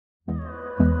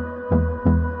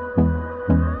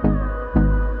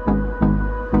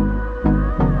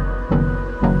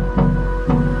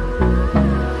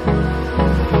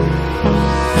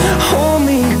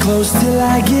close till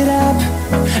I get up.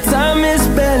 Time is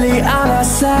barely on our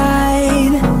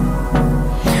side.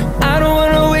 I don't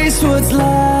wanna waste what's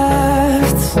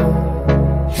left.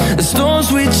 The storms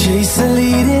we chase are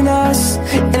leading us,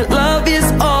 and love is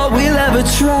all we'll ever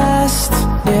trust.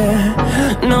 Yeah,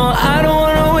 no, I don't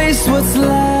wanna waste what's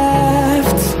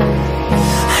left.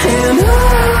 And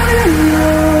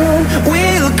on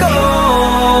we'll go,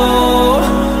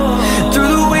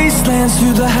 through the wastelands,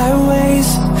 through the highways,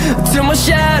 till my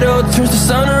shadow turns to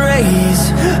sun rays.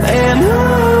 And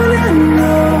on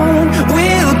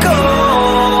we'll go,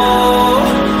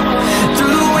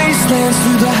 through the wastelands,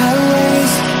 through the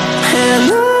highways, and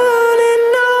on we'll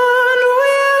go.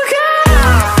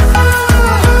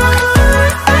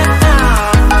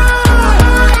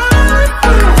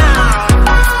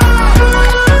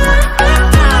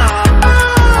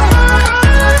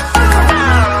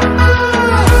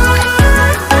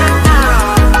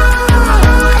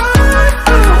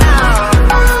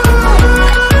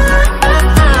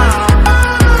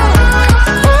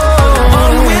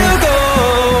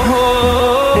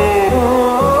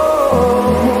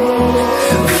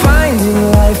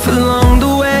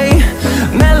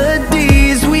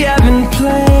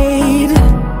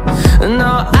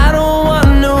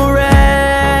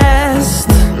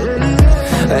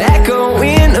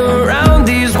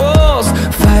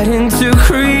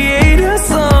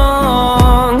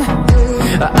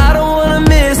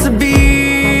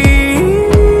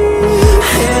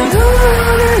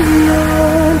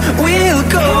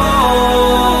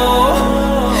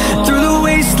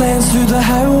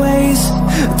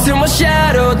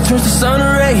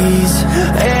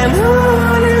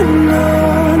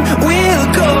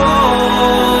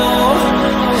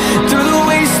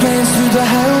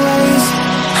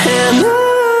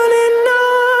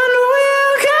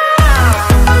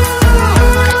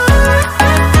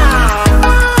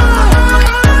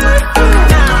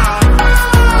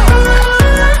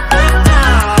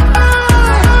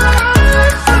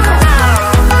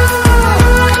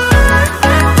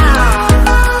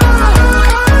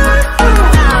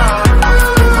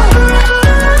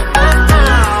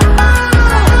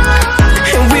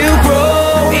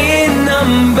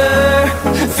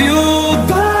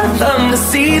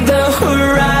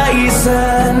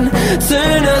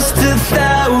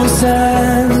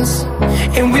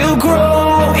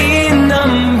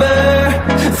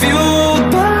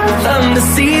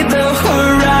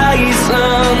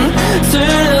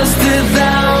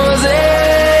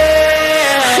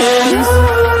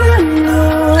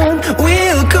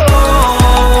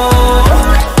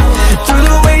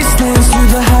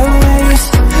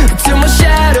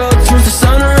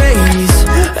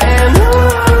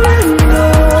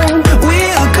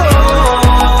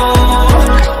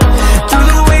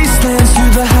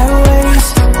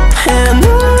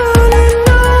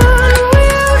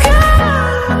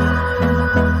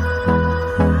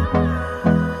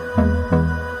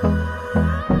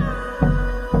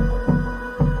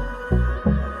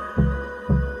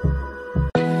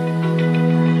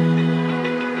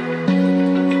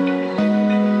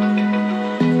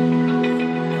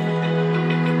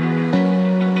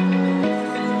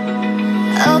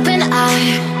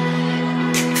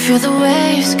 Feel the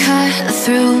waves cut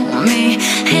through me,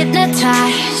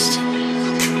 hypnotized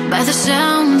by the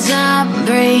sounds I'm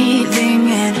breathing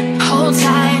in. Hold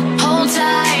tight,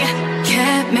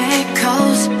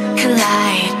 chemicals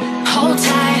collide. Hold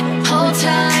tight, hold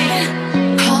tight,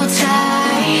 hold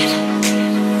tight.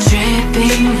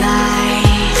 Dripping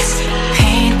lights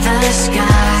paint the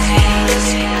skies,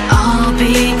 all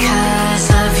because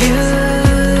of you.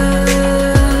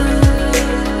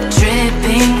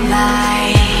 Dripping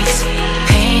lights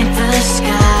paint the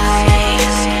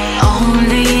skies,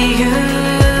 only you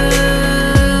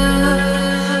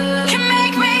can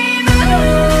make me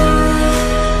move.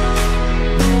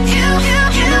 You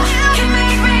can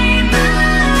make me move.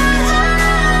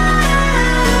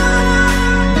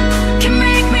 Can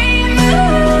make me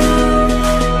move.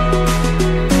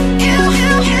 You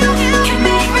can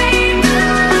make me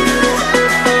move.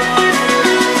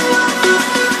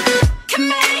 Can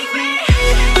make me.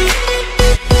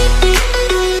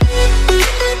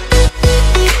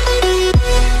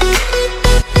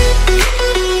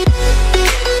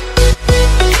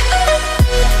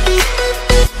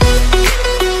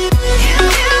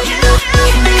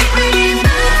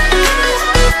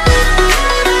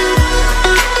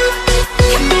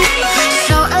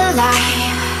 So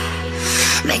alive,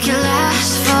 make it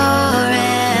last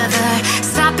forever.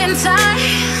 Stop in time,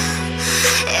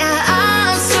 yeah,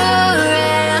 I'm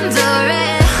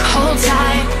surrendering. Hold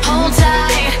tight,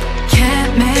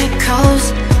 chemicals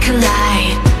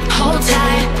collide. Hold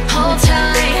tight,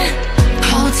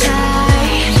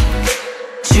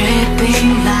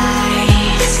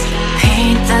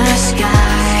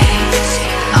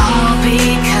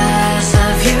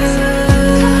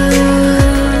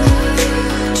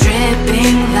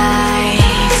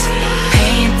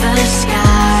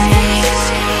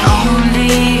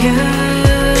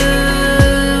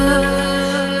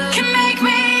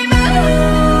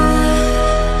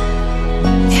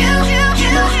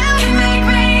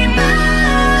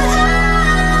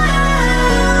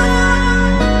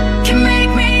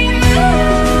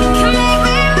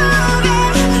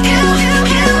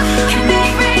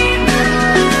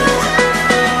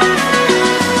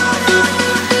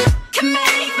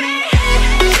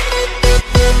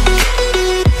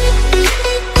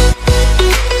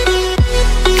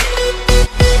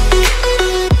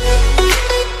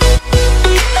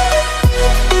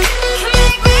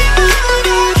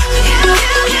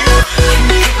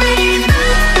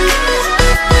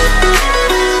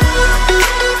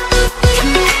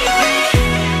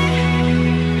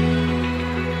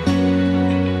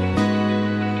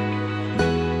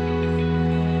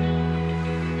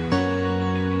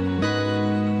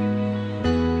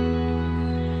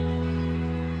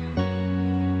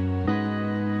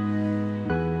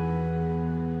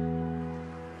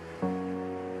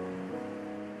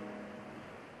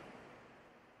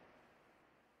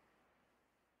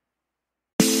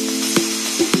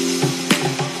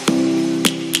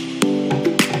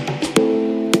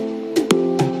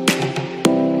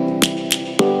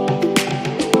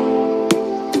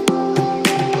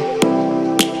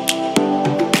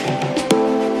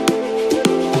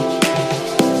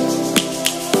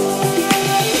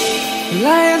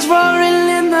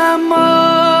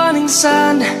 morning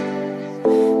sun,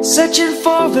 searching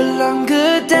for a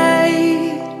longer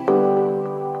day.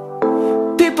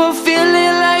 People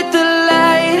feeling like the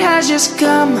light has just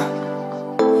come.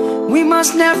 We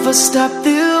must never stop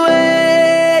the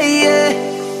way, yeah.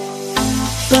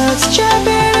 Birds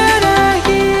chirping and I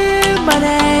hear my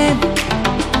name,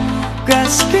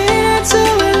 grasping into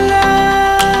a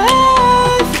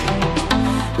life.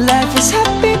 Life is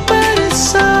happy but it's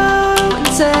so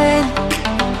insane.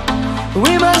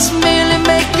 We must merely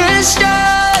make a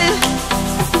start.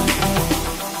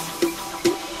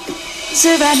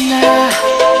 Savannah,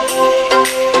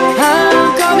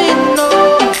 I'm coming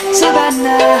home.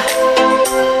 Savannah,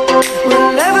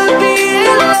 we'll never be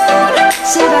alone.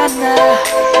 Savannah,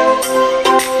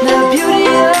 the beauty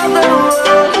of the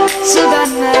world.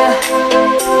 Savannah,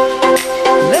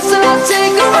 let's all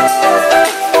take a walk.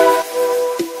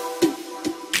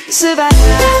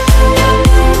 Savannah.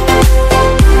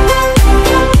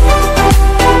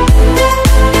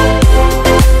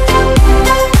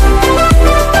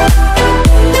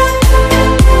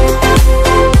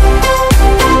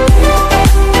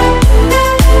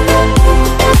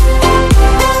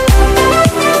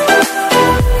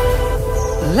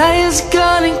 Lion's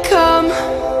gonna come.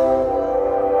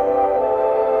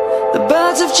 The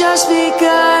birds have just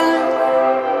begun.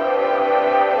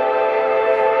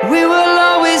 We will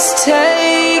always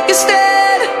take a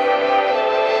stand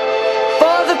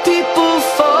for the people,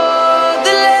 for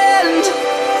the land.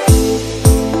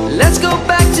 Let's go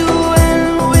back to when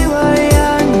we were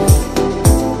young.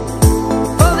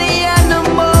 For the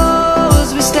animals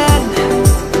we stand.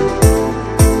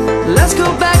 Let's go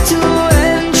back to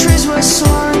when trees were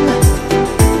swung.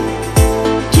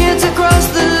 Kids across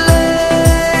the land.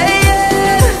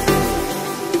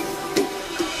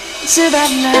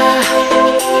 Savannah,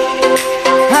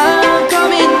 I'm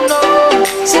coming home.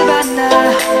 Savannah,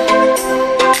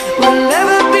 we'll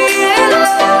never be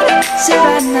alone.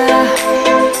 Savannah,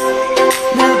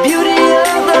 the beauty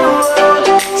of the world.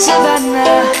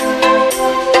 Savannah,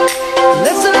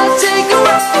 let's all take a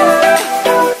walk.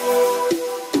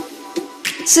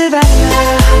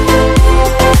 Savannah.